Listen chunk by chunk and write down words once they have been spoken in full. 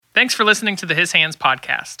Thanks for listening to the His Hands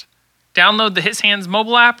podcast. Download the His Hands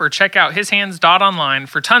mobile app or check out hishands.online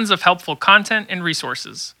for tons of helpful content and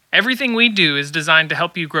resources. Everything we do is designed to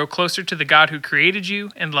help you grow closer to the God who created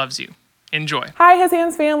you and loves you. Enjoy. Hi, His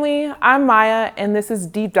Hands family. I'm Maya, and this is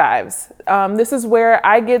Deep Dives. This is where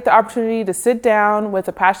I get the opportunity to sit down with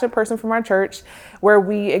a passionate person from our church, where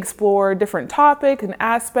we explore different topics and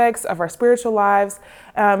aspects of our spiritual lives,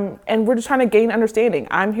 and we're just trying to gain understanding.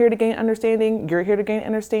 I'm here to gain understanding. You're here to gain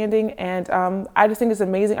understanding, and I just think it's an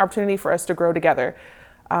amazing opportunity for us to grow together.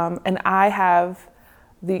 And I have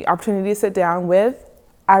the opportunity to sit down with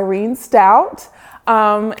Irene Stout,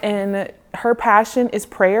 and her passion is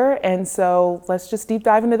prayer, and so let's just deep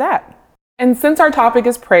dive into that. And since our topic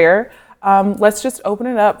is prayer, let's just open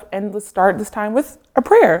it up and let's start this time with a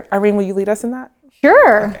prayer. Irene, will you lead us in that?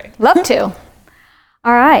 Sure, Okay. Love to.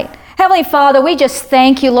 All right. Heavenly Father, we just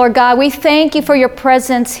thank you, Lord God. We thank you for your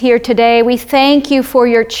presence here today. We thank you for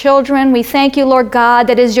your children. We thank you, Lord God,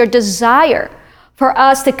 that is your desire for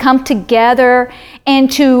us to come together and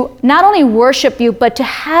to not only worship you, but to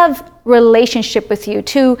have relationship with you,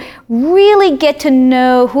 to really get to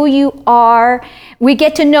know who you are. We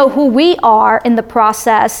get to know who we are in the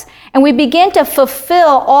process, and we begin to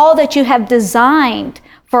fulfill all that you have designed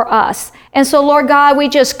for us. And so, Lord God, we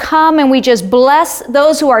just come and we just bless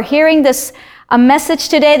those who are hearing this message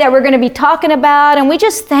today that we're going to be talking about. And we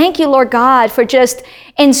just thank you, Lord God, for just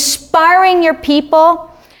inspiring your people,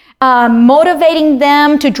 motivating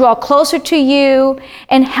them to draw closer to you,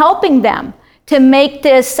 and helping them to make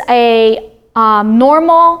this a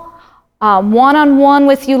normal one-on-one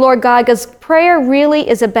with you, Lord God, because prayer really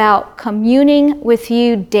is about communing with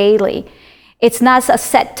you daily. It's not a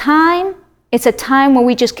set time. It's a time where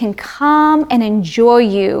we just can come and enjoy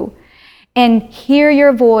you and hear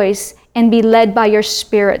your voice and be led by your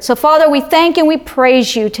Spirit. So, Father, we thank and we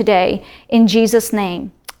praise you today in Jesus'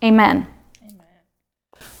 name. Amen.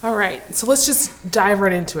 All right, so let's just dive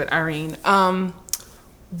right into it, Irene.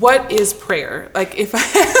 What is prayer? Like, if I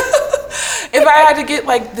had to get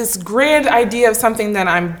like this grand idea of something that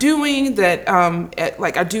I'm doing that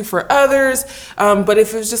like I do for others, but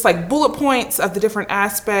if it was just like bullet points of the different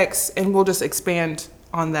aspects, and we'll just expand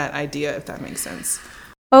on that idea, if that makes sense.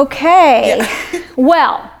 Okay. Yeah.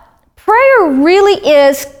 Well, prayer really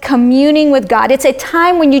is communing with God. It's a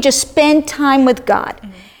time when you just spend time with God.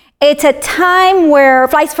 Mm-hmm. It's a time where,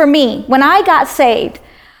 like for me, when I got saved,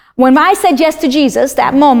 when I said yes to Jesus,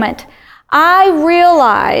 that moment, I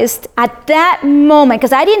realized at that moment,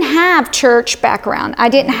 because I didn't have church background. I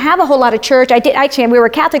didn't have a whole lot of church. Actually, we were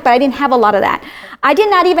Catholic, but I didn't have a lot of that. I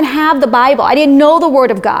did not even have the Bible. I didn't know the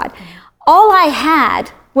Word of God. All I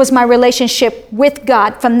had was my relationship with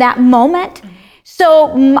God from that moment.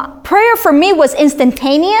 So prayer for me was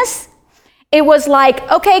instantaneous. It was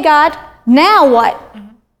like, okay, God, now what?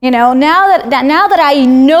 You know, now that I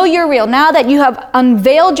know you're real, now that you have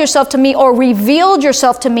unveiled yourself to me or revealed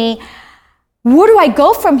yourself to me, where do I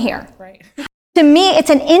go from here? Right. To me, it's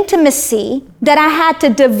an intimacy that I had to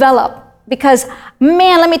develop because,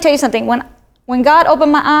 man, let me tell you something. When God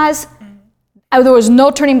opened my eyes, there was no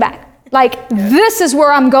turning back. Like, this is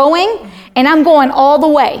where I'm going, and I'm going all the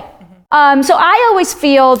way. So I always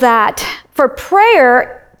feel that for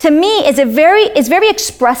prayer, to me, it's very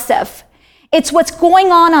expressive. It's what's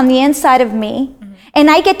going on the inside of me,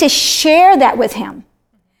 and I get to share that with Him.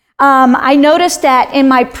 I noticed that in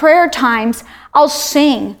my prayer times, I'll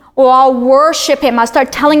sing or I'll worship Him. I'll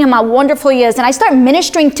start telling Him how wonderful He is, and I start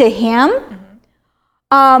ministering to Him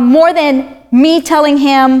more than me telling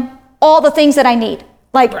Him all the things that I need.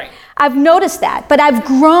 Like, right. I've noticed that, but I've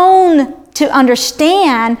grown to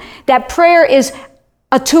understand that prayer is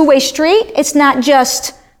a two-way street. It's not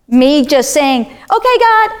just me just saying, okay,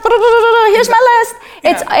 God, here's my list.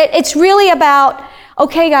 Yeah. It's really about,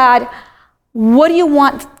 okay, God, what do you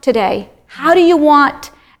want today? How do you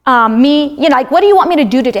want me, like, what do you want me to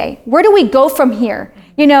do today? Where do we go from here?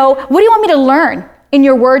 What do you want me to learn in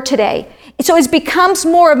your word today? So it becomes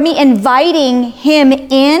more of me inviting Him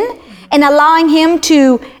in and allowing Him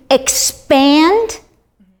to expand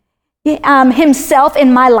Himself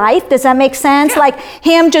in my life. Does that make sense? Yeah. Like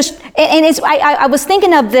Him just, and it's, I was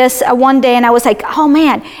thinking of this one day, and I was like, oh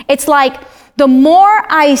man, it's like the more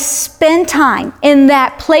I spend time in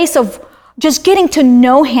that place of just getting to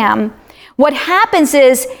know Him, what happens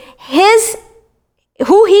is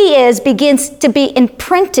who He is begins to be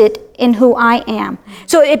imprinted in who I am.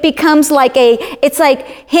 So it becomes like it's like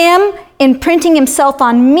Him imprinting Himself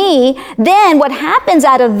on me. Then what happens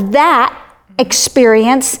out of that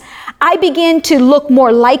experience, I begin to look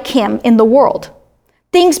more like Him in the world.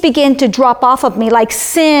 Things begin to drop off of me, like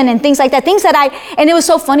sin and things like that. And it was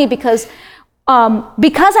so funny because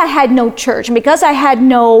because I had no church, and because I had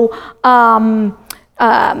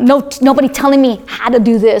nobody telling me how to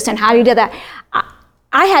do this and how to do that,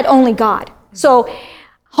 I had only God. So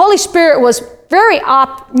Holy Spirit was very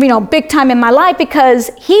big time in my life, because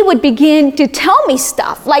he would begin to tell me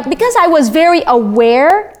stuff, like, because I was very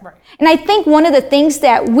aware. Right. And I think one of the things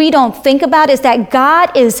that we don't think about is that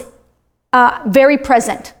God is very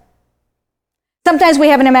present. Sometimes we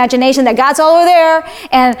have an imagination that God's all over there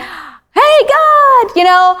and, hey, God,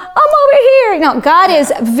 I'm over here. God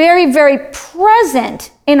is very, very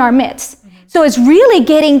present in our midst. Mm-hmm. So it's really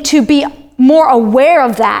getting to be more aware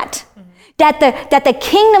of that, mm-hmm. that the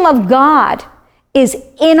kingdom of God is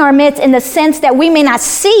in our midst, in the sense that we may not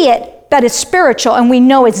see it, but it's spiritual and we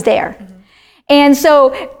know it's there. Mm-hmm. And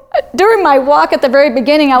so during my walk at the very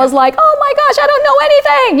beginning, I was like, oh my gosh, I don't know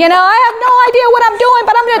anything. I have no idea what I'm doing,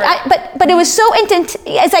 but but it was so intense.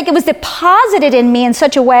 It's like it was deposited in me in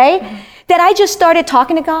such a way that I just started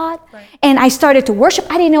talking to God, and I started to worship.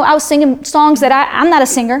 I didn't know I was singing songs that I'm not a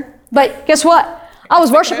singer, but guess what? I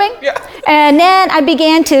was worshiping. Yeah. And then I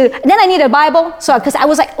began then I needed a Bible. So, because I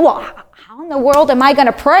was like, well, how in the world am I going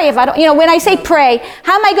to pray if I don't, when I say pray,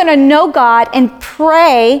 how am I going to know God and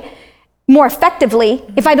pray more effectively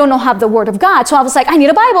if I don't have the Word of God? So I was like, I need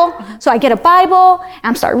a Bible. So I get a Bible, and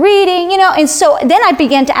I start reading, and so then I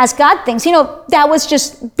began to ask God things. That was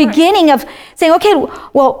just beginning of saying, okay,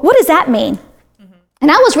 well, what does that mean? Mm-hmm. And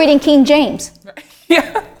I was reading King James.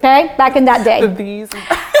 Yeah. Okay, back in that day. These.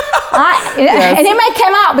 Yes. And it might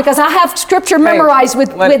come out because I have scripture memorized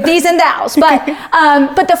with these and thous.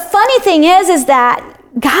 But the funny thing is that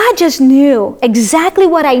God just knew exactly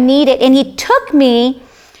what I needed, and he took me.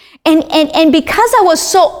 And because I was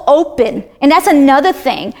so open, and that's another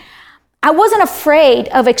thing, I wasn't afraid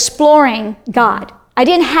of exploring God. I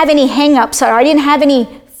didn't have any hang-ups, or I didn't have any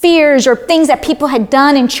fears or things that people had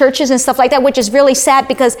done in churches and stuff like that, which is really sad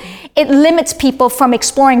because it limits people from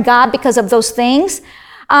exploring God because of those things.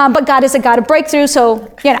 But God is a God of breakthrough,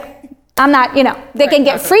 so, I'm not, they can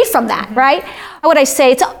get free from that, right? What would I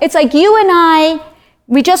say? It's like you and I,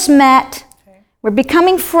 we just met. We're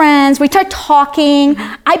becoming friends. We start talking.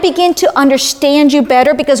 I begin to understand you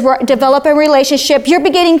better because we're developing a relationship. You're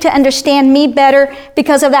beginning to understand me better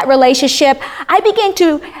because of that relationship. I begin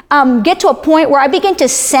to get to a point where I begin to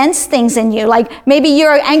sense things in you. Like maybe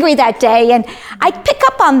you're angry that day, and I pick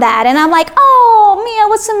up on that, and I'm like, oh, Mia,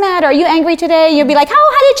 what's the matter? Are you angry today? You'll be like,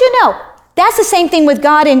 how did you know? That's the same thing with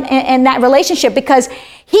God in that relationship, because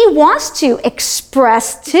he wants to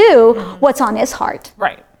express too what's on his heart.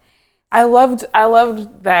 Right. I loved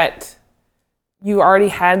that you already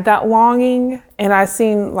had that longing, and I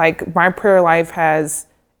seen like my prayer life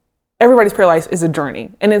everybody's prayer life is a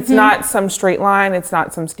journey, and it's not some straight line, it's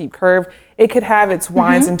not some steep curve. It could have its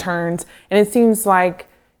winds and turns, and it seems like,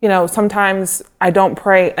 sometimes I don't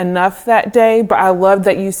pray enough that day, but I love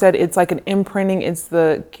that you said it's like an imprinting, it's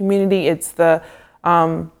the community, it's the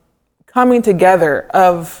coming together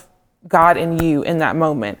of God and you in that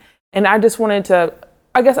moment. And I just wanted to,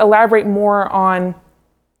 I guess, elaborate more on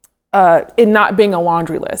it not being a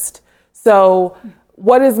laundry list. So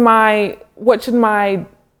what should my,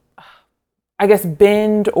 I guess,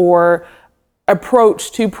 bend or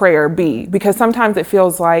approach to prayer be? Because sometimes it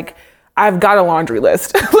feels like I've got a laundry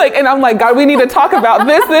list. And I'm like, God, we need to talk about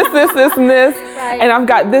this, and this. Right. And I've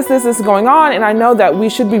got this going on. And I know that we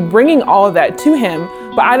should be bringing all of that to him,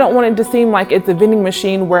 but I don't want it to seem like it's a vending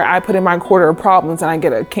machine where I put in my quarter of problems and I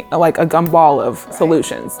get a gumball of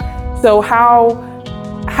solutions. So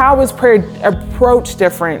how is prayer approach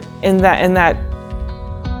different in that?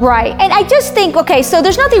 Right. And I just think, okay, so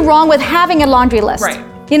there's nothing wrong with having a laundry list. Right.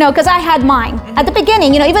 Because I had mine. At the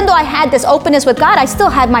beginning, even though I had this openness with God, I still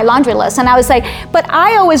had my laundry list. And I was like, but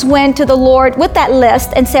I always went to the Lord with that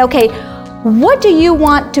list and say, okay, what do you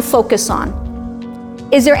want to focus on?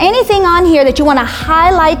 Is there anything on here that you want to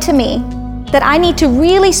highlight to me that I need to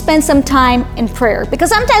really spend some time in prayer? Because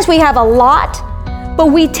sometimes we have a lot,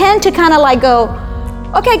 but we tend to kind of like go,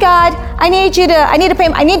 okay, God, I need your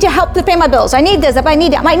help to pay my bills. I need this, I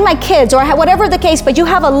need my kids, or whatever the case, but you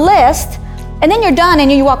have a list. And then you're done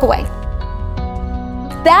and you walk away.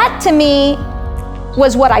 That to me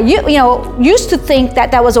was what I used to think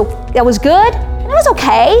that was good. And it was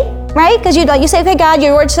okay, right? Because you say, okay, God,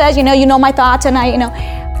 your word says, you know my thoughts, and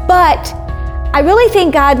But I really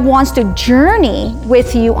think God wants to journey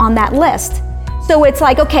with you on that list. So it's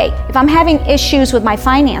like, okay, if I'm having issues with my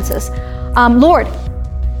finances, Lord,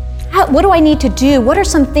 what do I need to do? What are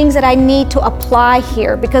some things that I need to apply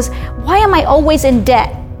here? Because why am I always in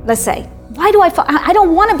debt? Let's say. Why do I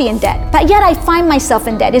don't want to be in debt, but yet I find myself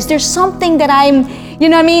in debt. Is there something that I'm,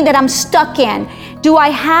 that I'm stuck in? Do I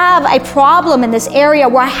have a problem in this area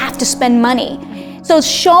where I have to spend money? So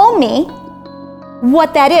show me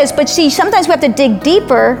what that is. But see, sometimes we have to dig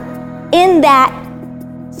deeper in that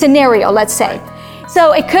scenario, let's say.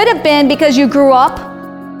 So it could have been because you grew up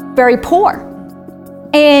very poor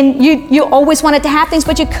and you always wanted to have things,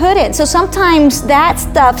 but you couldn't. So sometimes that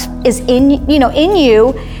stuff is in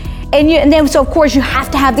you. And then, so of course you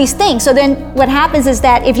have to have these things. So then what happens is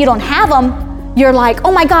that if you don't have them, you're like,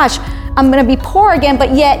 oh my gosh, I'm gonna be poor again,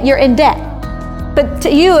 but yet you're in debt. But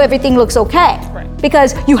to you, everything looks okay,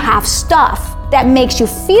 because you have stuff that makes you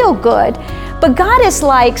feel good. But God is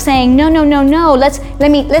like saying, no. Let's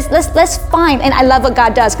find. And I love what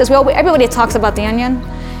God does, because everybody talks about the onion.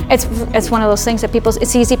 It's one of those things that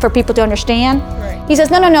it's easy for people to understand. Right. He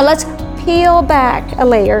says, no. Let's peel back a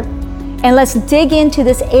layer. And let's dig into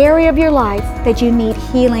this area of your life that you need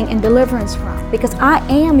healing and deliverance from, because I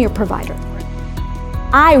am your provider.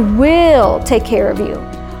 I will take care of you.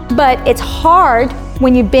 But it's hard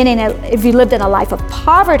when if you lived in a life of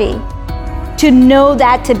poverty to know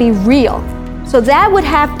that to be real. So that would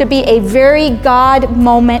have to be a very God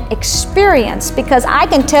moment experience, because I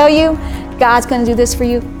can tell you, God's gonna do this for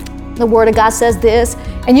you. The Word of God says this,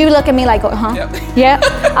 and you look at me like, Yep.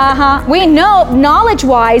 Yeah, We know,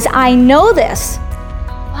 knowledge-wise, I know this,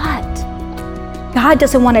 but God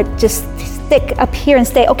doesn't want to just stick up here and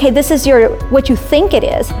say, okay, this is what you think it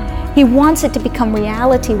is. He wants it to become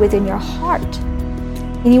reality within your heart,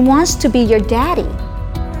 and He wants to be your daddy.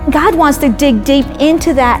 God wants to dig deep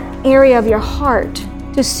into that area of your heart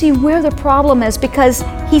to see where the problem is, because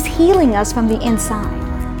He's healing us from the inside.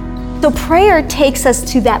 So prayer takes us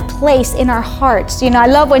to that place in our hearts. I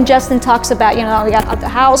love when Justin talks about, we got the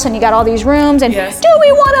house and you got all these rooms, and yes. Do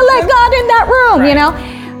we want to let God in that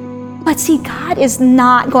room, But see, God is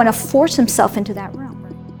not going to force Himself into that room.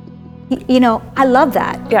 I love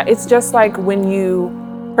that. Yeah, it's just like when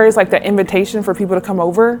prayer is like that invitation for people to come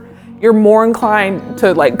over. You're more inclined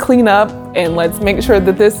to like clean up and let's make sure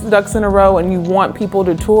that this ducks in a row, and you want people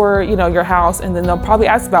to tour, your house, and then they'll probably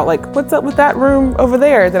ask about like, what's up with that room over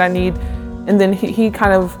there that I need? And then he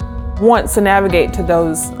kind of wants to navigate to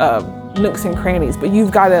those nooks and crannies, but you've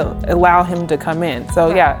got to allow Him to come in.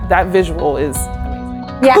 So yeah, that visual is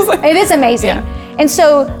amazing. Yeah, it is amazing. Yeah. And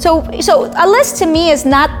so a list to me is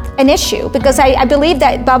not an issue, because I believe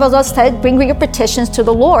that Bible does say, bring your petitions to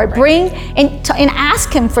the Lord, bring and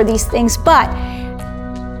ask Him for these things. But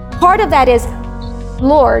part of that is,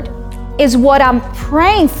 Lord, is what I'm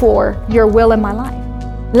praying for your will in my life.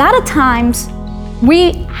 A lot of times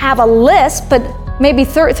we have a list, but maybe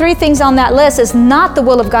three things on that list is not the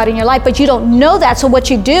will of God in your life, but you don't know that. So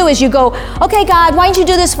what you do is you go, okay, God, why didn't you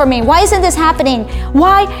do this for me? Why isn't this happening?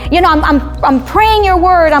 Why, I'm praying your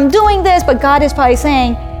word, I'm doing this, but God is probably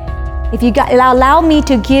saying, if you allow me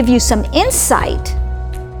to give you some insight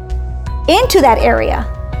into that area,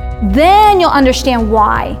 then you'll understand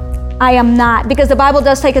why I am not. Because the Bible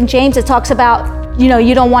does take in James, it talks about, you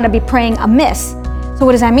don't want to be praying amiss. So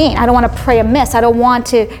what does that mean? I don't want to pray amiss. I don't want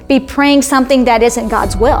to be praying something that isn't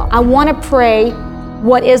God's will. I want to pray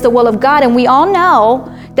what is the will of God. And we all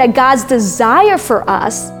know that God's desire for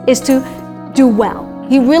us is to do well.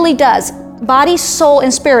 He really does. Body, soul,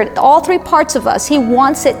 and spirit, all three parts of us, He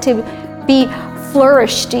wants it to be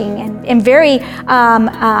flourishing and very,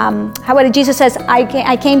 Jesus says,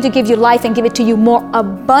 I came to give you life and give it to you more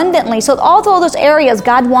abundantly. So all those areas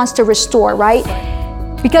God wants to restore, right?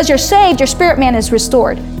 Because you're saved, your spirit man is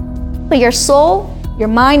restored. But your soul, your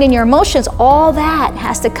mind, and your emotions, all that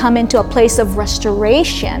has to come into a place of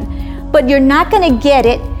restoration. But you're not going to get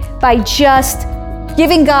it by just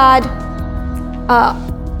giving God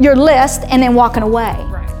your list and then walking away.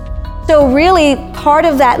 Right. So really, part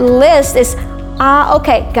of that list is,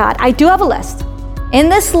 okay, God, I do have a list. In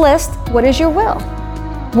this list, what is your will?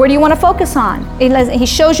 Where do you want to focus on? He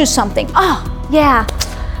shows you something. Oh, yeah,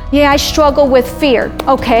 I struggle with fear.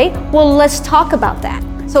 Okay, well, let's talk about that.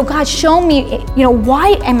 So God, show me,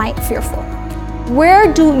 why am I fearful?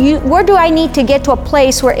 Where do I need to get to a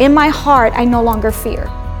place where in my heart I no longer fear?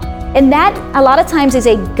 And that a lot of times is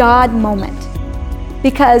a God moment.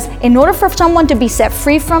 Because in order for someone to be set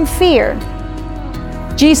free from fear,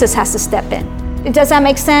 Jesus has to step in. Does that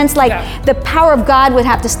make sense? The power of God would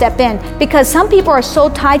have to step in, because some people are so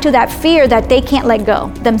tied to that fear that they can't let go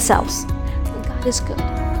themselves. But God is good,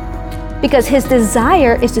 because His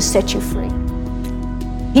desire is to set you free.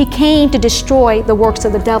 He came to destroy the works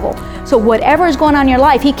of the devil. So whatever is going on in your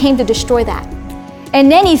life, He came to destroy that.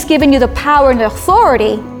 And then He's given you the power and the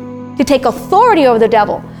authority to take authority over the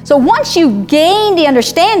devil. So once you gain the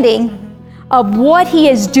understanding of what He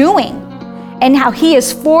is doing and how He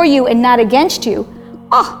is for you and not against you,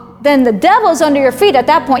 then the devil's under your feet at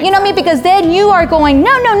that point. You know what I mean? Because then you are going,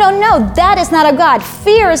 no, that is not of God.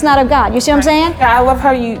 Fear is not of God. You see what I'm saying? Yeah, I love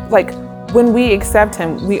how you, like, when we accept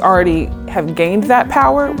him, we already have gained that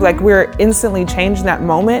power. Like, we're instantly changed in that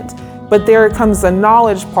moment. But there comes the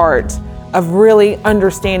knowledge part of really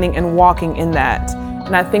understanding and walking in that.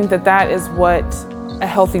 And I think that that is what a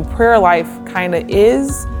healthy prayer life kind of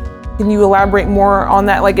is. Can you elaborate more on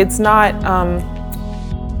that? Like, it's not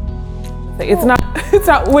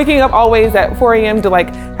waking up always at 4 a.m. to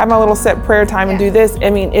like have my little set prayer time and do this. I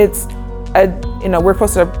mean, it's we're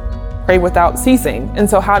supposed to pray without ceasing. And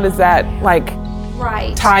so how does that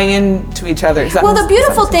tie in to each other? Well, the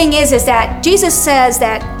beautiful thing is that Jesus says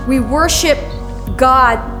that we worship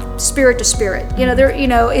God spirit to spirit.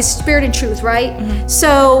 Is spirit and truth, right? Mm-hmm.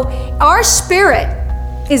 So our spirit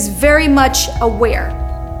is very much aware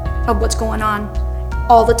of what's going on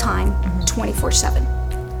all the time, 24/7.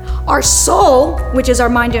 Our soul, which is our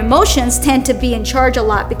mind and emotions, tend to be in charge a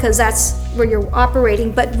lot because that's where you're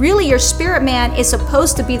operating. But really, your spirit man is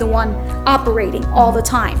supposed to be the one operating all the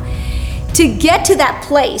time. To get to that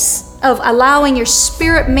place of allowing your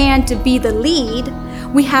spirit man to be the lead,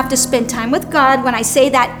 we have to spend time with God. When I say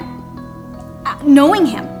that, knowing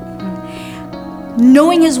him,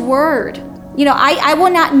 knowing his word. I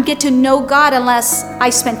will not get to know God unless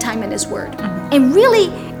I spend time in his word. And really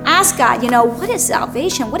ask God, what is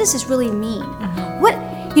salvation? What does this really mean? What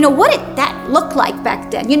did that look like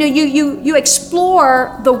back then? You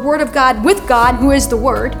explore the word of God with God, who is the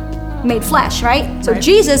word made flesh, right? So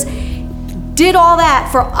Jesus did all that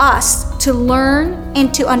for us to learn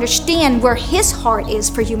and to understand where his heart is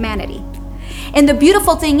for humanity. And the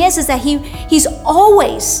beautiful thing is that he's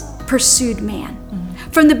always pursued man.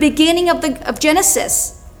 From the beginning of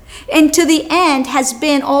Genesis and to the end has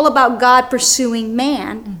been all about God pursuing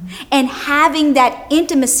man and having that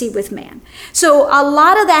intimacy with man. So a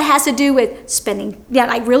lot of that has to do with spending,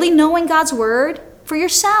 really knowing God's word for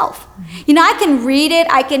yourself. I can read it,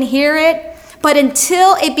 I can hear it, but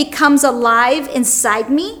until it becomes alive inside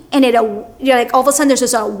me and it, all of a sudden there's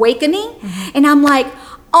this awakening and I'm like,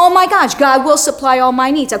 oh my gosh, God will supply all my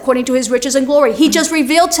needs according to his riches and glory. He just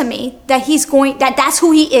revealed to me that that's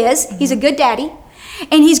who he is. He's a good daddy.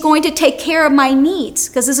 And he's going to take care of my needs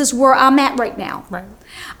because this is where I'm at right now. Right.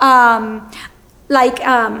 I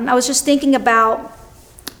was just thinking about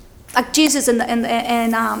like Jesus and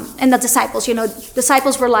the disciples.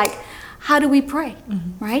 Disciples were like, how do we pray,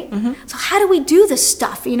 right? So how do we do this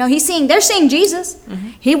stuff? They're seeing Jesus.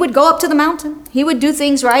 He would go up to the mountain. He would do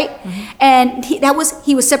things, right? And he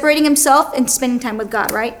was separating himself and spending time with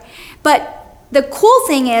God, right? But the cool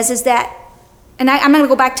thing is that, and I'm going to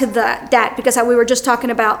go back to that because we were just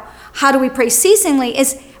talking about how do we pray ceasingly,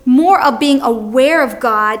 is more of being aware of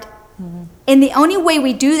God. And the only way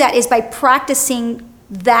we do that is by practicing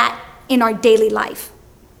that in our daily life.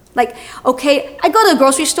 Like, okay, I go to the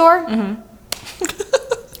grocery store. I'm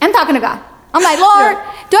talking to God. I'm like, Lord,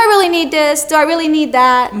 do I really need this? Do I really need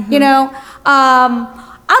that?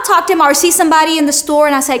 I'll talk to him or see somebody in the store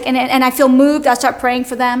and I say, and I feel moved. I start praying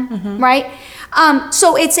for them, right?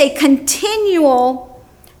 So it's a continual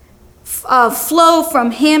flow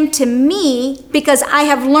from him to me because I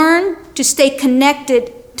have learned to stay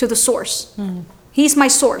connected to the source. He's my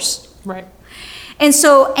source. Right. And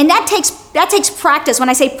so, and that takes practice. When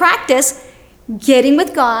I say practice, getting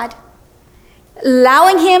with God,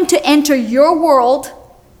 allowing him to enter your world,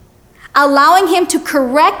 allowing him to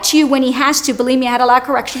correct you when he has to. Believe me, I had a lot of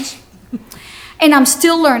corrections. And I'm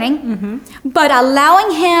still learning. But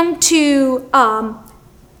allowing him to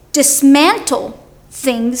dismantle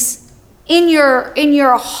things in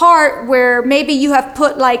your heart where maybe you have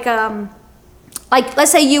put like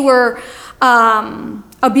let's say you were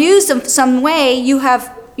abused in some way, you have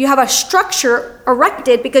a structure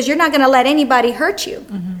erected because you're not going to let anybody hurt you.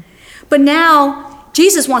 But now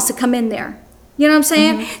Jesus wants to come in there. You know what I'm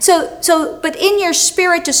saying? So, but in your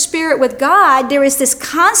spirit to spirit with God, there is this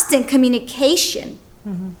constant communication.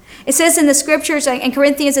 It says in the scriptures, in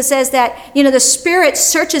Corinthians, it says that, the spirit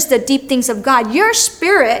searches the deep things of God. Your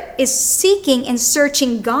spirit is seeking and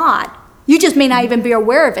searching God. You just may not even be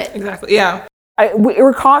aware of it. Exactly. Yeah.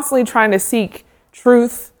 We're constantly trying to seek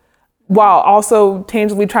truth while also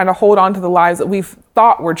tangibly trying to hold on to the lies that we've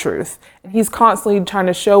thought were truth. And he's constantly trying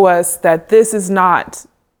to show us that this is not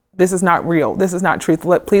real. This is not truth.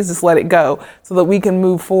 Please just let it go so that we can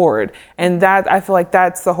move forward. And that, I feel like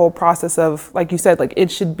that's the whole process of, like you said, like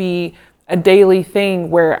it should be a daily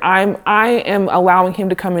thing where I am allowing him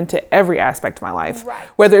to come into every aspect of my life,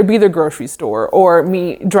 whether it be the grocery store or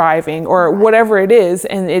me driving or whatever it is.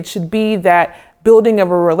 And it should be that building of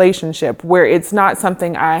a relationship where it's not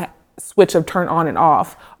something I switch of turn on and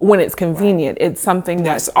off when it's convenient. It's something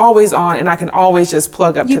that's always on, and I can always just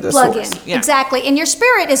plug up to the plug source. in. Exactly. And your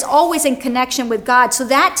spirit is always in connection with God. So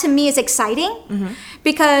that to me is exciting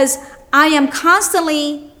because I am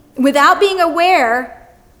constantly, without being aware,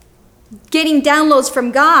 getting downloads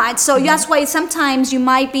from God. So that's why sometimes you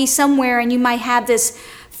might be somewhere and you might have this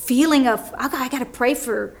feeling of, oh, I got to pray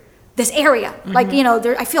for this area. Like,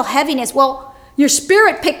 I feel heaviness. Well, your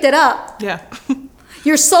spirit picked it up. Yeah.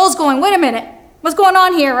 Your soul's going, wait a minute, what's going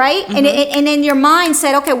on here, right? And then your mind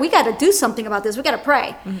said, okay, we got to do something about this. We got to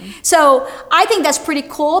pray. So I think that's pretty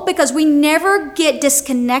cool because we never get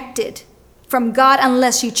disconnected from God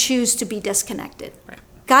unless you choose to be disconnected. Right.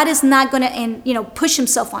 God is not going to, push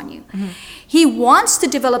himself on you. He wants to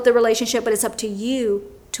develop the relationship, but it's up to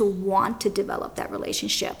you to want to develop that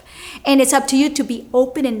relationship. And it's up to you to be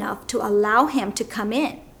open enough to allow him to come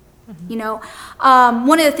in.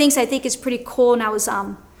 One of the things I think is pretty cool, and I was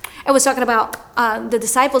talking about the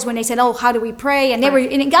disciples when they said, "Oh, how do we pray?" And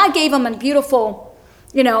and God gave them a beautiful,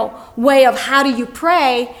 way of how do you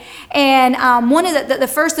pray. And one of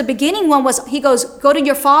the beginning one was, he goes, "Go to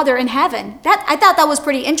your Father in heaven." That I thought that was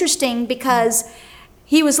pretty interesting because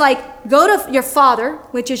he was like, "Go to your Father,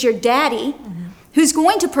 which is your daddy." Who's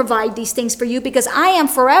going to provide these things for you, because I am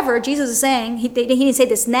forever. Jesus is saying, he didn't say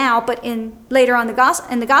this now, but later on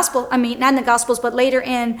in the gospel, I mean, not in the gospels, but later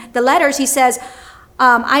in the letters, he says,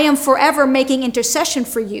 I am forever making intercession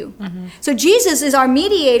for you. So Jesus is our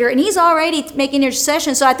mediator, and he's already making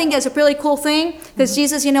intercession. So I think that's a really cool thing, because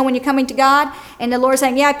Jesus, when you're coming to God, and the Lord's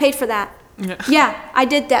saying, yeah, I paid for that. Yeah, I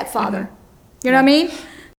did that, Father. You know what I mean?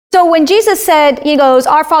 So when Jesus said, he goes,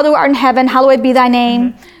 "Our Father who art in heaven, hallowed be thy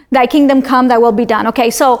name. Thy kingdom come, thy will be done." Okay,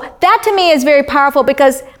 so that to me is very powerful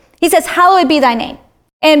because he says, "Hallowed be thy name."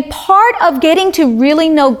 And part of getting to really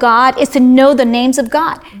know God is to know the names of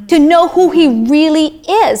God, to know who he really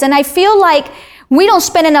is. And I feel like we don't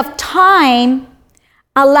spend enough time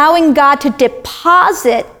allowing God to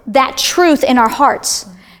deposit that truth in our hearts.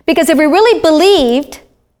 Because if we really believed,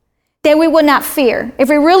 then we would not fear. If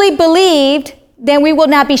we really believed, then we will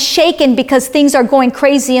not be shaken because things are going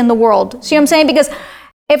crazy in the world. See what I'm saying? Because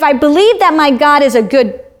if I believe that my God is a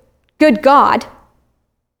good God,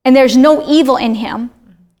 and there's no evil in him,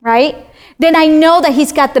 right? Then I know that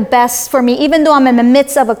he's got the best for me, even though I'm in the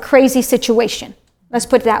midst of a crazy situation. Let's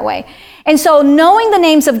put it that way. And so knowing the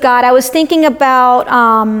names of God, I was thinking about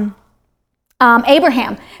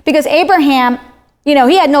Abraham, because Abraham, he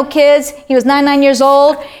had no kids. He was 99 years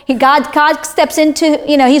old. God steps into,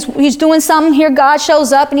 he's doing something here. God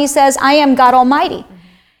shows up and he says, "I am God Almighty."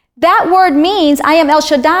 That word means I am El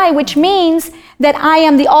Shaddai, which means that I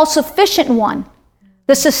am the all-sufficient one,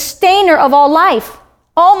 the sustainer of all life.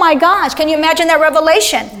 Oh my gosh, can you imagine that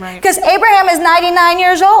revelation? Because Abraham is 99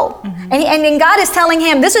 years old. And God is telling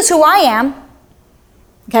him, this is who I am.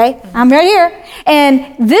 Okay, I'm right here.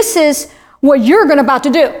 And this is what you're about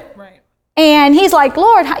to do. And he's like,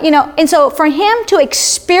 Lord, and so for him to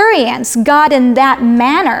experience God in that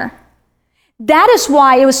manner, that is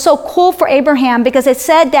why it was so cool for Abraham, because it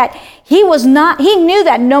said that he knew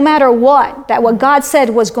that no matter what, that what God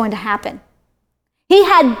said was going to happen. He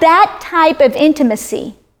had that type of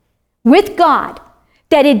intimacy with God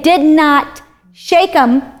that it did not shake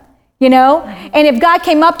him, And if God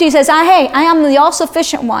came up to you and says, "Hey, I am the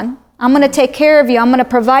all-sufficient one. I'm going to take care of you. I'm going to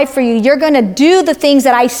provide for you. You're going to do the things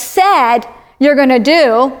that I said you're going to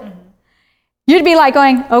do," you'd be like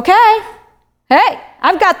going, "Okay, hey,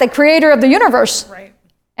 I've got the creator of the universe,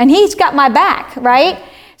 and he's got my back," right?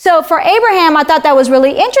 So for Abraham, I thought that was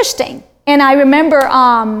really interesting. And I remember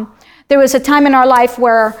there was a time in our life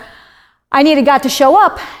where I needed God to show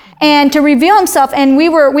up and to reveal himself. And we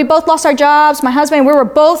both lost our jobs. My husband,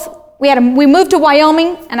 we moved to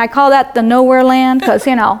Wyoming, and I call that the nowhere land because,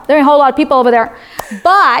 there are a whole lot of people over there.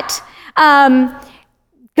 But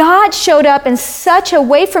God showed up in such a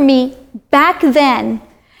way for me back then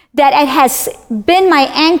that it has been my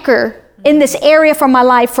anchor in this area for my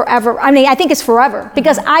life forever. I mean, I think it's forever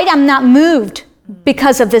because I am not moved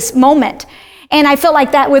because of this moment. And I felt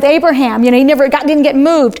like that with Abraham. He didn't get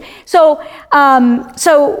moved. So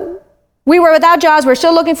we were without jobs. We're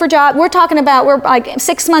still looking for jobs. We're like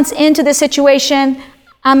 6 months into this situation.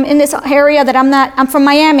 I'm in this area that I'm from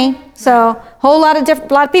Miami. So a lot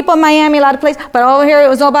of people in Miami, a lot of places, but over here it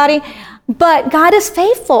was nobody. But God is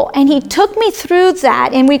faithful, and he took me through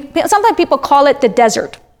that. And sometimes people call it the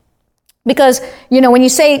desert. Because, when you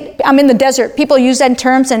say I'm in the desert, people use that in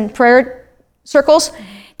terms in prayer circles.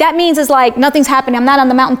 That means it's like nothing's happening. I'm not on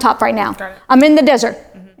the mountaintop right now. I'm in the desert,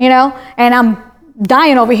 and I'm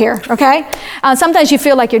dying over here, okay? Sometimes you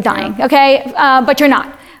feel like you're dying, okay? But you're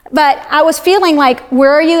not. But I was feeling like,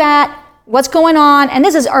 where are you at? What's going on? And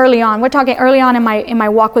this is early on. We're talking early on in my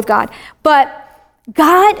walk with God. But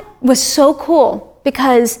God was so cool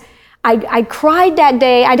because I cried that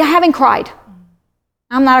day. I haven't cried.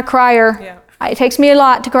 I'm not a crier. Yeah. It takes me a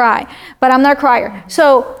lot to cry, but I'm not a crier.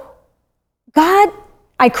 So God,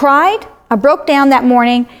 I cried. I broke down that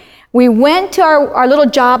morning. We went to our little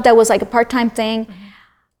job that was like a part-time thing.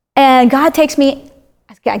 And God takes me,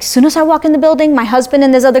 as soon as I walk in the building, my husband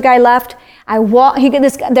and this other guy left.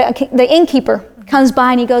 The innkeeper comes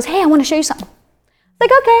by and he goes, hey, I want to show you something.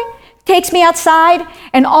 Like, okay. Takes me outside,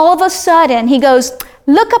 and all of a sudden he goes,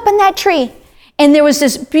 look up in that tree. And there was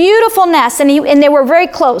this beautiful nest, and they were very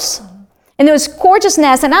close. And there was gorgeous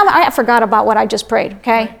nest, and I forgot about what I just prayed,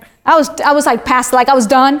 okay? I was like past, like I was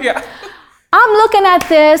done. Yeah. I'm looking at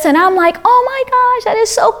this, and I'm like, oh my gosh, that is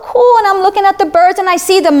so cool. And I'm looking at the birds, and I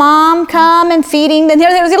see the mom come and feeding. Then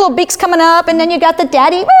there was little beaks coming up, and then you got the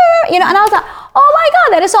daddy, you know. And I was like, oh my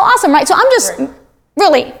God, that is so awesome, right? So I'm just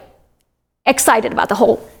really excited about the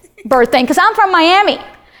whole bird thing, because I'm from Miami,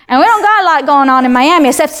 and we don't got a lot going on in Miami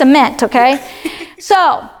except cement, okay?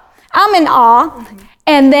 So I'm in awe,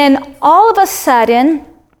 and then all of a sudden,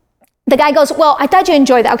 the guy goes, well, I thought you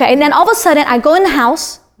enjoyed that, okay? And then all of a sudden, I go in the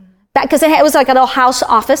house, because it was like a little house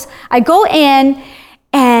office. I go in,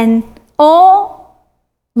 and oh,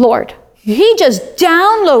 Lord, he just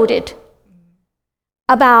downloaded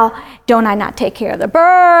about, don't I not take care of the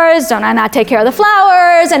birds? Don't I not take care of the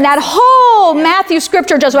flowers? And that whole Matthew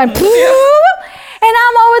scripture just went, and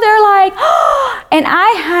I'm over there like, oh, and I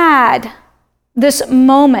had this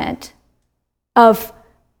moment of,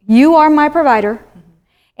 you are my provider,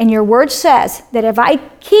 and your word says that if I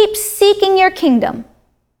keep seeking your kingdom,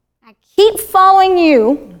 I keep following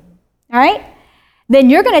you, all right, then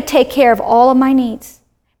you're going to take care of all of my needs.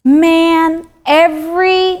 Man,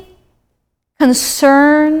 every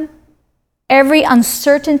concern, every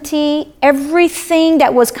uncertainty, everything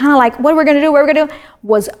that was kind of like, what we're going to do,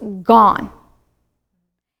 was gone.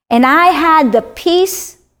 And I had the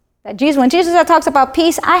peace that Jesus, when Jesus talks about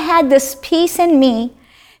peace, I had this peace in me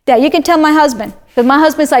that you can tell my husband, because my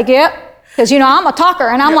husband's like, yep, because, you know, I'm a talker,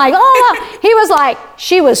 and I'm like, oh, he was like,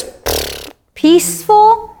 she was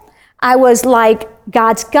peaceful. I was like,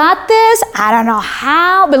 God's got this. I don't know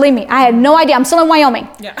how. Believe me, I had no idea. I'm still in Wyoming.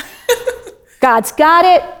 Yeah. God's got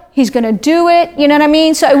it. He's going to do it. You know what I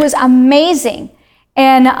mean? So it was amazing.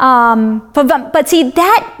 And, but see,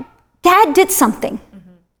 that did something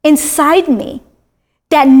inside me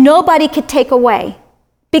that nobody could take away,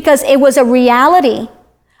 because it was a reality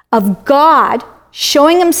of God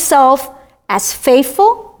showing himself as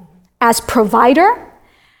faithful, as provider,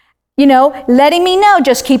 you know, letting me know,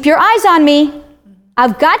 just keep your eyes on me.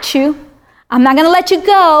 I've got you. I'm not going to let you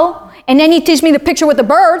go. And then he teaches me the picture with the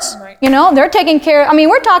birds. Right. You know, they're taking care. I mean,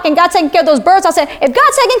 we're talking God's taking care of those birds. I said, if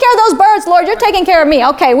God's taking care of those birds, Lord, you're taking care of me.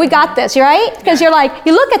 Okay, we got this, right? Because you're like,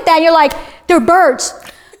 you look at that, you're like, they're birds.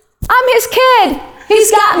 I'm his kid. He's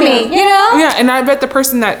got me, you know? Yeah, and I bet the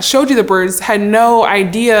person that showed you the birds had no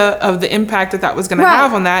idea of the impact that was going to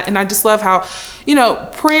have on that. And I just love how, you know,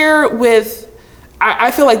 prayer with,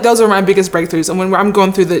 I feel like those are my biggest breakthroughs. And when I'm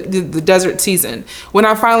going through the desert season, when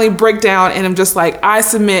I finally break down and I'm just like, I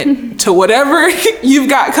submit to whatever you've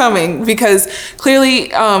got coming, because clearly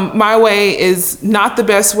my way is not the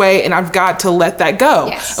best way, and I've got to let that go,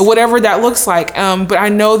 yes. Whatever that looks like. But I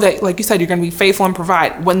know that, like you said, you're going to be faithful and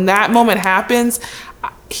provide. When that moment happens,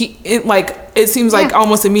 it seems like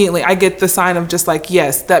almost immediately I get the sign of just like,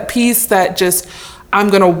 yes, that peace that just, I'm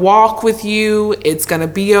going to walk with you. It's going to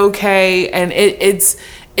be okay. And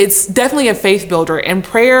it's definitely a faith builder. And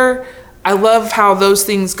prayer, I love how those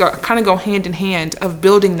things kind of go hand in hand, of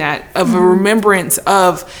building that, of a remembrance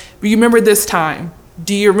of, you remember this time?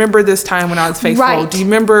 Do you remember this time when I was faithful? Right. Do you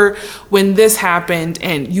remember when this happened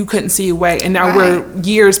and you couldn't see a way? And now we're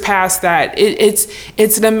years past that.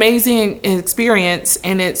 It's an amazing experience,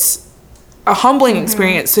 and it's a humbling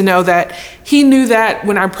experience to know that he knew that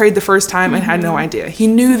when I prayed the first time and had no idea. He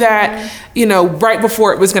knew that, you know, right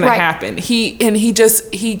before it was going to happen. He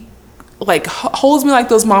like holds me like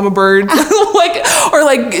those mama birds,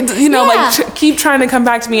 keep trying to come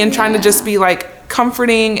back to me and trying to just be like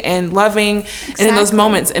comforting and loving. Exactly. And in those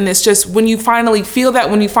moments, and it's just when you finally feel that,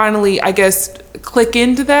 when you finally, I guess, click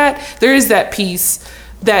into that, there is that peace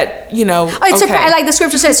that, you know, like the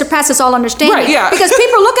scripture says, surpasses all understanding. Right, yeah. Because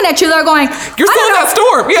people are looking at you, they're going, you're still in that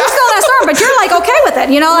storm. Yeah. You're still in that storm, but you're like okay with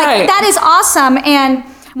it. You know, like that is awesome. And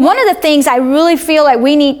one of the things I really feel like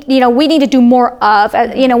we need to do more of,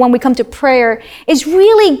 when we come to prayer, is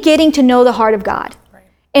really getting to know the heart of God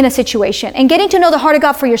in a situation, and getting to know the heart of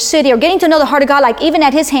God for your city, or getting to know the heart of God, like even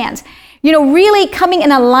at his hands. really coming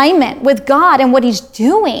in alignment with God and what he's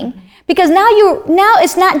doing. Because now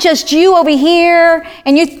it's not just you over here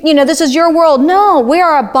and this is your world. No, we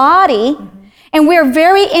are a body and we're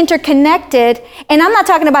very interconnected. And I'm not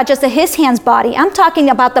talking about just his hands body. I'm talking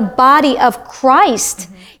about the body of Christ.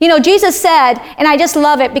 Jesus said, and I just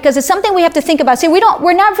love it because it's something we have to think about. See, we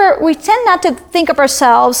tend not to think of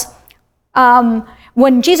ourselves,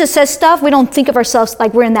 when Jesus says stuff, we don't think of ourselves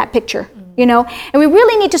like we're in that picture, and we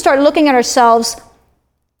really need to start looking at ourselves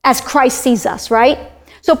as Christ sees us, right?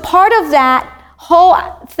 So part of that whole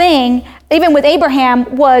thing, even with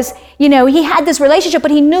Abraham, was, he had this relationship,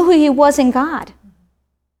 but he knew who he was in God.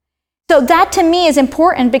 So that to me is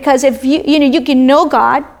important because if you can know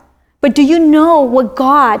God, but do you know what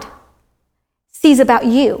God sees about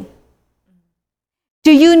you?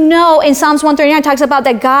 Do you know in Psalms 139 it talks about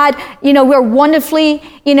that God, we're wonderfully,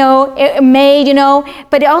 made,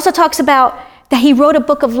 but it also talks about that he wrote a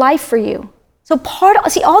book of life for you. So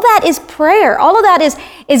all that is prayer. All of that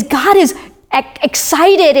is God is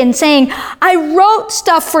excited and saying, I wrote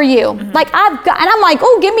stuff for you. And I'm like,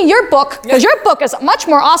 oh, give me your book, because your book is much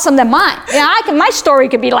more awesome than mine. My story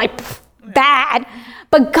could be like bad,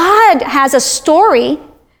 but God has a story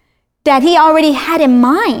that he already had in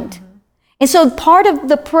mind. And so part of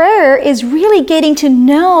the prayer is really getting to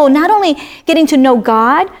know, not only getting to know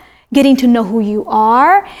God, getting to know who you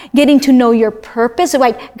are, getting to know your purpose.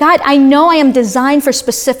 Like, God, I know I am designed for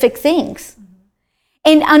specific things.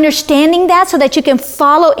 And understanding that so that you can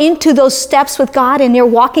follow into those steps with God and you're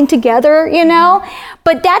walking together,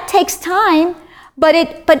 But that takes time, but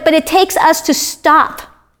it takes us to stop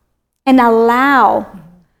and allow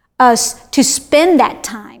us to spend that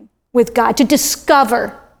time with God, to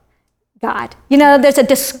discover God. There's a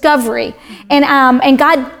discovery. And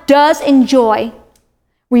God does enjoy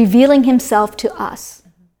revealing himself to us.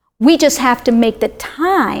 We just have to make the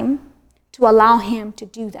time to allow him to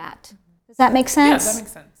do that. Does that make sense? Yeah, that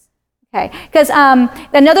makes sense. Okay, because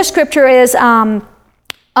another scripture is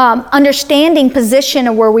understanding position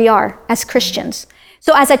of where we are as Christians.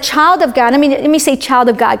 So as a child of God, let me say child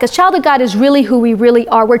of God, because child of God is really who we really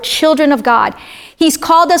are. We're children of God. He's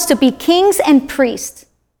called us to be kings and priests,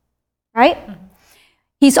 right?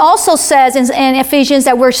 He also says in Ephesians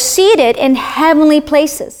that we're seated in heavenly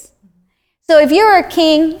places. So if you're a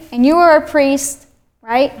king and you are a priest,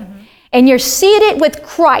 right? And you're seated with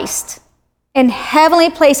Christ in heavenly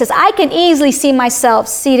places, I can easily see myself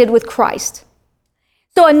seated with Christ.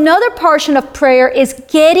 So another portion of prayer is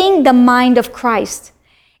getting the mind of Christ,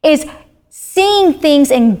 is seeing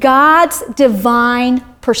things in God's divine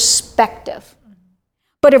perspective.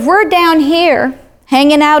 But if we're down here,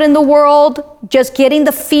 hanging out in the world, just getting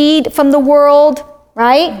the feed from the world,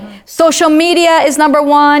 right? Social media is number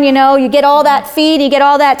one, you get all that feed, you get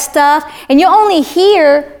all that stuff, and you only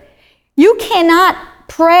hear, you cannot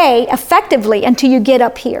pray effectively until you get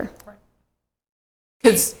up here.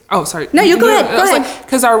 No, you go ahead.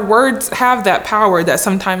 Because our words have that power that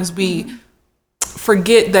sometimes we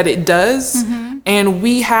forget that it does. And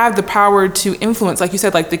we have the power to influence, like you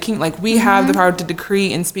said, like the king, like we have the power to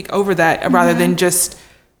decree and speak over that rather than just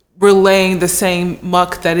relaying the same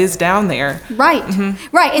muck that is down there. Right,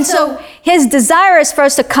 right. And so his desire is for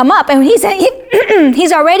us to come up, and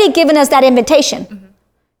he's already given us that invitation.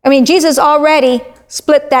 Jesus already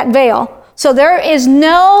split that veil. So there is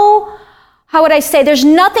there's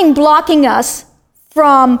nothing blocking us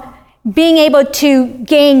from being able to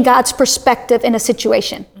gain God's perspective in a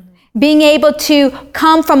situation. Being able to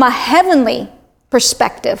come from a heavenly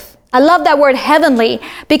perspective. I love that word heavenly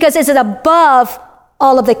because it's above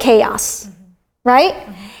all of the chaos, right?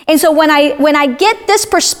 And so when I get this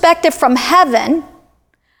perspective from heaven,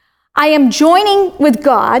 I am joining with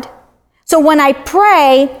God. So when I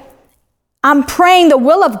pray, I'm praying the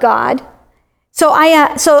will of God. So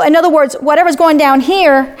in other words, whatever's going down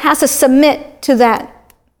here has to submit to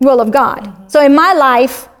that will of God. So in my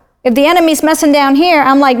life, if the enemy's messing down here,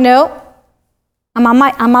 I'm like, no, I'm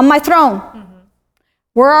on my throne.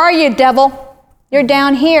 Where are you, devil? You're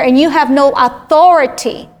down here, and you have no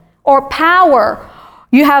authority or power.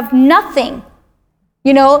 You have nothing.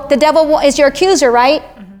 The devil is your accuser, right?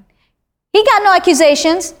 He got no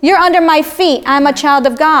accusations. You're under my feet. I'm a child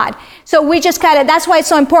of God. So we just that's why it's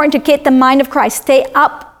so important to get the mind of Christ. Stay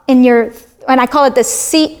up in and I call it the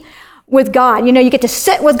seat with God. You get to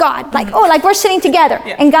sit with God. Like we're sitting together.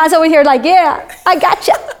 Yeah. And God's over here like, yeah, I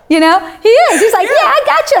gotcha. He is. He's like, yeah, I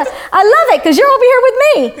gotcha. I love it because you're over here with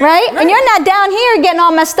me, right? And you're not down here getting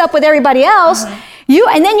all messed up with everybody else.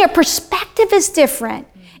 And then your perspective is different.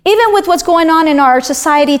 Even with what's going on in our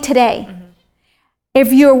society today.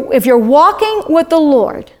 If you're walking with the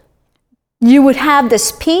Lord, you would have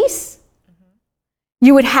this peace,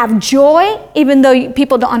 You would have joy, even though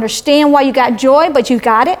people don't understand why you got joy, but you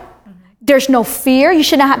got it. There's no fear. You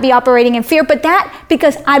should not be operating in fear. But that,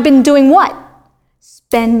 because I've been doing what?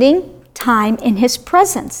 Spending time in his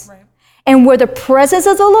presence. Right. And where the presence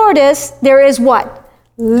of the Lord is, there is what?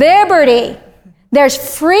 Liberty. There's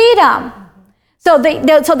freedom. So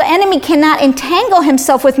the enemy cannot entangle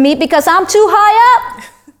himself with me because I'm too high up.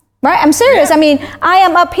 Right? I'm serious. Yeah. I mean, I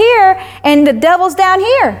am up here and the devil's down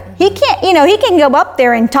here. He can't, he can go up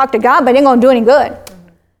there and talk to God, but it ain't going to do any good.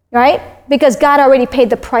 Right? Because God already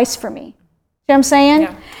paid the price for me. You know what I'm saying?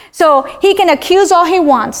 Yeah. So he can accuse all he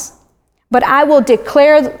wants, but I will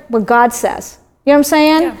declare what God says. You know what I'm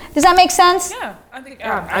saying? Yeah. Does that make sense? Yeah, I think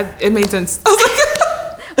it made sense.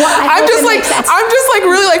 Well, I'm just like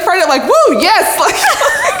really like frightened, like, woo, yes,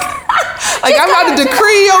 like I'm about to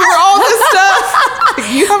decree over all this stuff.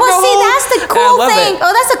 You have that's the cool thing.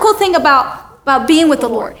 Oh, that's the cool thing about being with the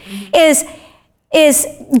Lord is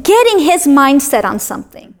getting his mindset on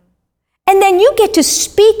something. And then you get to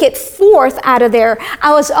speak it forth out of there.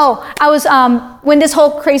 I was when this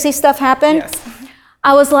whole crazy stuff happened, yes.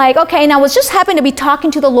 I was like, okay, and I was just happened to be talking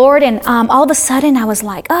to the Lord, and all of a sudden I was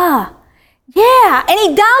like, yeah. And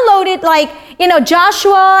he downloaded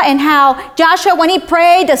Joshua, and how Joshua, when he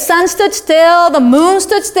prayed, the sun stood still, the moon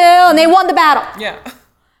stood still, and they won the battle. Yeah.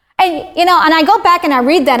 And, and I go back and I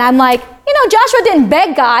read that, and I'm like, Joshua didn't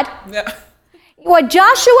beg God. Yeah. What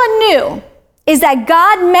Joshua knew is that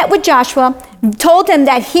God met with Joshua, told him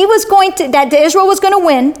that that Israel was going to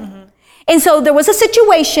win. Mm-hmm. And so there was a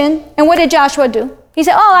situation, and what did Joshua do? He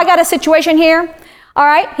said, I got a situation here. All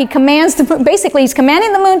right, he commands he's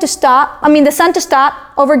commanding the sun to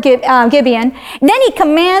stop over Gibeon. And then he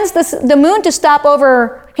commands the moon to stop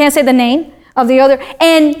over, can't say the name of the other.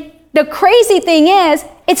 And the crazy thing is,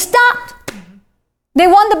 it stopped. Mm-hmm. They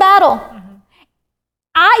won the battle. Mm-hmm.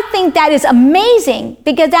 I think that is amazing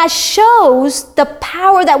because that shows the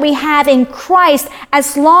power that we have in Christ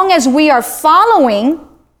as long as we are following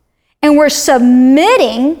and we're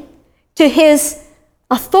submitting to his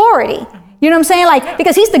authority. You know what I'm saying? Like,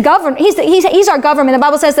 because he's the government, he's our government. The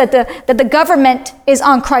Bible says that the government is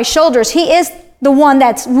on Christ's shoulders. He is the one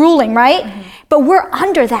that's ruling, right? Mm-hmm. But we're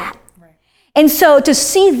under that. Right. And so to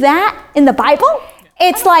see that in the Bible,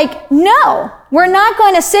 it's like, no, we're not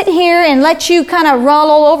going to sit here and let you kind of roll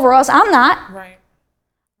all over us. I'm not. Right.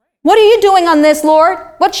 What are you doing on this, Lord?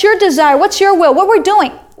 What's your desire? What's your will? What we're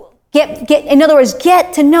doing? In other words,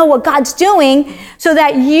 get to know what God's doing so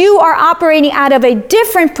that you are operating out of a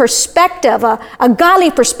different perspective, a godly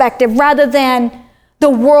perspective, rather than the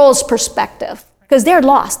world's perspective. Because they're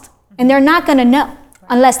lost and they're not going to know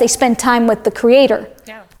unless they spend time with the Creator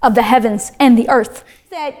of the heavens and the earth.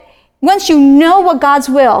 That once you know what God's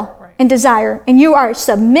will and desire and you are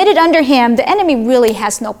submitted under Him, the enemy really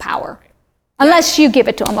has no power. Unless you give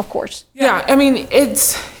it to him, of course. Yeah, I mean,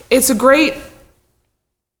 it's a great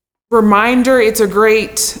reminder, it's a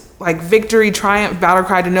great victory, triumph, battle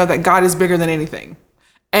cry to know that God is bigger than anything.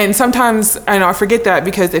 And sometimes I forget that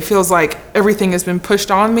because it feels like everything has been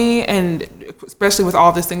pushed on me, and especially with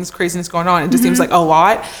all this craziness going on, it just seems like a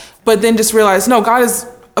lot. But then just realize, no, God is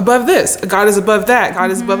above this, God is above that, God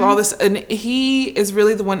is above all this, and He is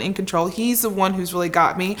really the one in control. He's the one who's really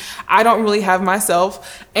got me. I don't really have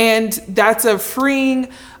myself, and that's a freeing,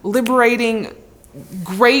 liberating,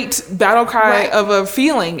 great battle cry of a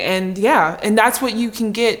feeling. And that's what you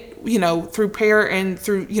can get through prayer and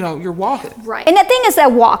through your walk. Right. And the thing is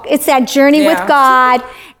that walk, it's that journey with God.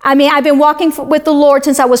 I mean, I've been walking with the Lord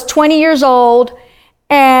since I was 20 years old,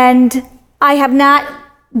 and I have not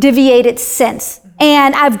deviated since.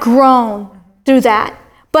 And I've grown through that,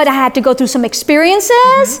 but I had to go through some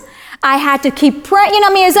experiences. I had to keep praying.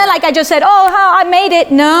 Is that like I just said, how I made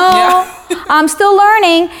it? No, I'm still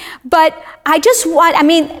learning. But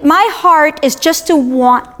my heart is just to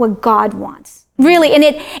want what God wants. Really. And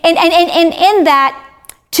in that,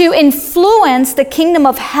 to influence the kingdom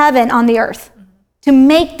of heaven on the earth, to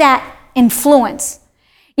make that influence.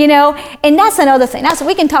 And that's another thing.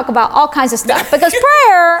 We can talk about all kinds of stuff because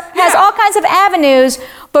prayer has all kinds of avenues,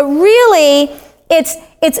 but really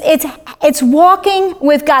it's walking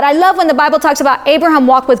with God. I love when the Bible talks about Abraham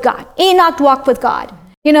walked with God. Enoch walked with God.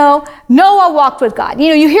 Noah walked with God.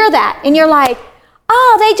 You hear that and you're like,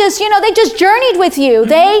 they just journeyed with you.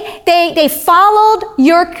 They followed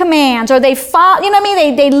your commands, or they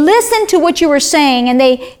listened to what you were saying, and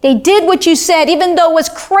they did what you said, even though it was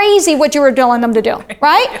crazy what you were telling them to do,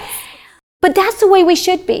 right? But that's the way we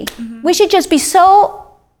should be. We should just be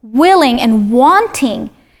so willing and wanting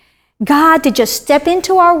God to just step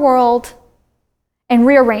into our world and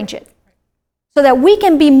rearrange it so that we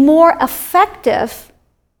can be more effective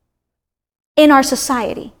in our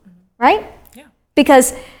society, right? Yeah.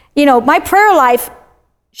 Because, my prayer life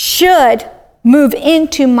should move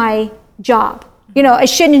into my job. It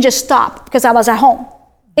shouldn't just stop because I was at home.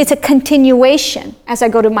 It's a continuation as I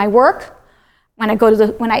go to my work.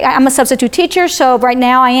 I'm a substitute teacher, so right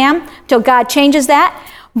now I am, till God changes that.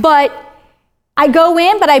 But I go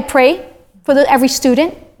in, but I pray for every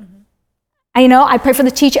student. I pray for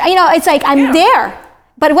the teacher. It's like I'm there.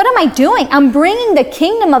 But what am I doing? I'm bringing the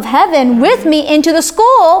kingdom of heaven with me into the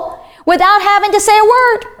school without having to say a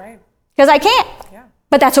word. Right. Because I can't. Yeah.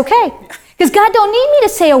 But that's okay. Because God don't need me to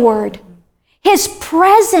say a word. His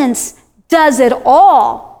presence does it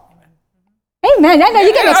all. Amen. I know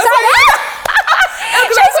you're getting excited.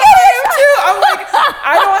 I'm like,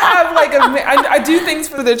 I don't have I do things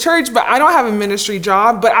for the church, but I don't have a ministry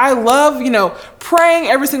job. But I love, praying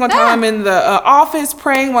every single time I'm in the office,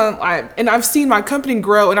 praying and I've seen my company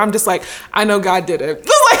grow, and I'm just like, I know God did it.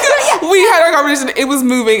 We had our conversation, it was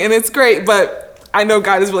moving, and it's great, but I know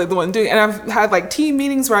God is really the one doing it. And I've had team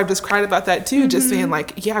meetings where I've just cried about that too, just saying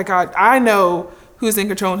yeah, God, I know who's in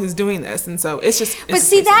control and who's doing this, and so it's just. But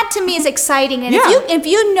see, that to me is exciting, and if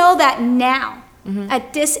you know that now.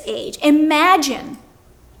 At this age, imagine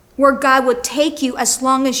where God would take you as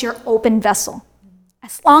long as you're open vessel.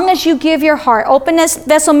 As long as you give your heart. Openness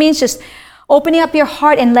vessel means just opening up your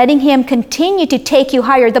heart and letting Him continue to take you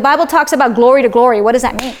higher. The Bible talks about glory to glory. What does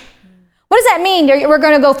that mean? What does that mean? We're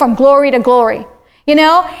going to go from glory to glory.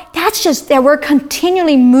 That's just that we're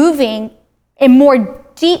continually moving in more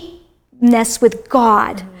deepness with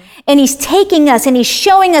God. And He's taking us and He's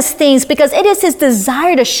showing us things because it is His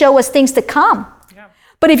desire to show us things to come. Yeah.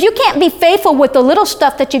 But if you can't be faithful with the little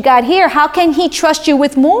stuff that you got here, how can He trust you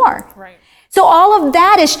with more? Right. So all of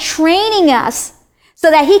that is training us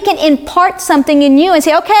so that He can impart something in you and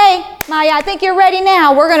say, okay, Maya, I think you're ready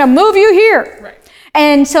now. We're going to move you here.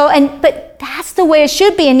 Right. But that's the way it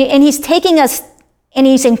should be. And He's taking us and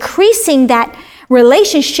He's increasing that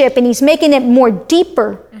relationship and He's making it more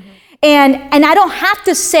deeper. And I don't have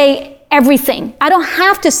to say everything. I don't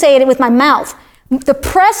have to say it with my mouth. The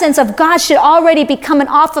presence of God should already be coming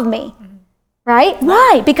off of me. Right?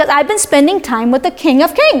 Why? Because I've been spending time with the King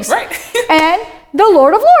of Kings. Right. And the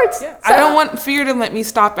Lord of Lords. Yeah. So, I don't want fear to let me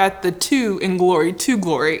stop at the to glory. I want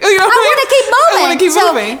to keep moving. I want to keep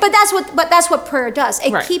moving. But that's what prayer does.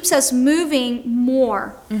 It right. keeps us moving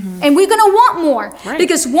more. And we're going to want more. Right.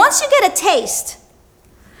 Because once you get a taste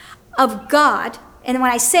of God, and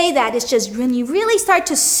when I say that, it's just when you really start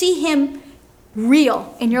to see Him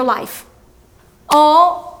real in your life.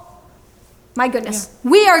 Oh, my goodness.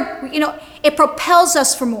 Yeah. We are, it propels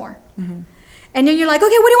us for more. And then you're like, okay, what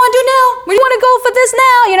do you want to do now? Where do you want to go for this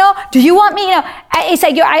now? Do you want me, it's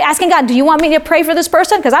like you're asking God, do you want me to pray for this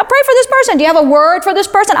person? Because I'll pray for this person. Do you have a word for this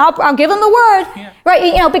person? I'll give them the word. Yeah.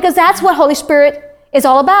 Right? Because that's what Holy Spirit is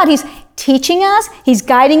all about. He's teaching us, He's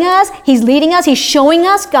guiding us, He's leading us, He's showing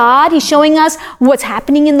us God, He's showing us what's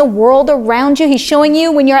happening in the world around you. He's showing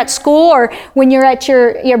you when you're at school or when you're at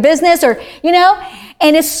your business or,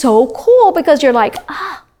 and it's so cool because you're like,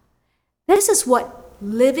 this is what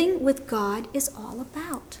living with God is all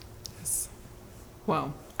about.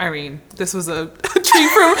 Well, Irene, this was a treat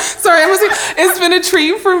it's been a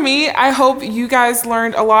treat for me. I hope you guys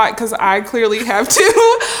learned a lot because I clearly have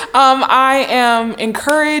too. I am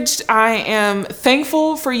encouraged. I am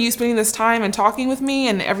thankful for you spending this time and talking with me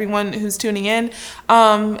and everyone who's tuning in.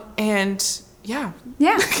 And yeah.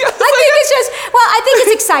 Yeah. I think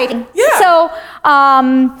it's exciting. Yeah. So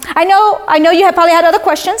I know you have probably had other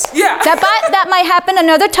questions. Yeah. That might happen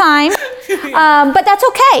another time. But that's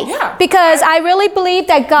okay. Yeah. Because I really believe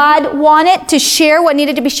that God wanted to share what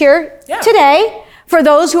needed to be shared today for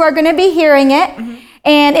those who are going to be hearing it.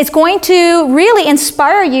 And it's going to really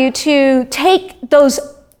inspire you to take those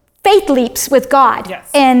faith leaps with God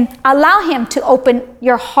and allow Him to open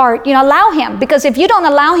your heart. Allow Him, because if you don't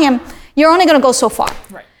allow Him, you're only going to go so far.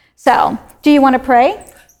 Right. So, do you want to pray?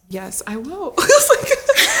 Yes, I will. Okay.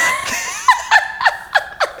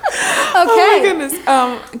 Oh my goodness.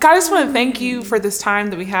 God, I just want to thank you for this time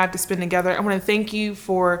that we have to spend together. I want to thank you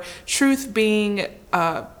for truth being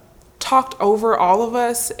talked over all of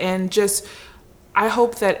us, and just I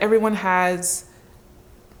hope that everyone has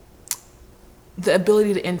the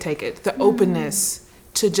ability to intake it, the openness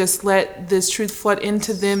to just let this truth flood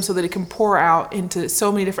into them so that it can pour out into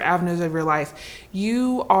so many different avenues of your life.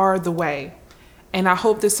 You are the way. And I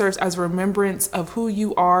hope this serves as a remembrance of who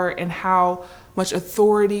you are and how much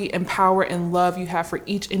authority and power and love you have for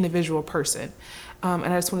each individual person. And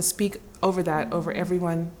I just want to speak over that, over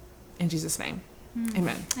everyone in Jesus' name.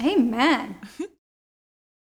 Amen. Amen.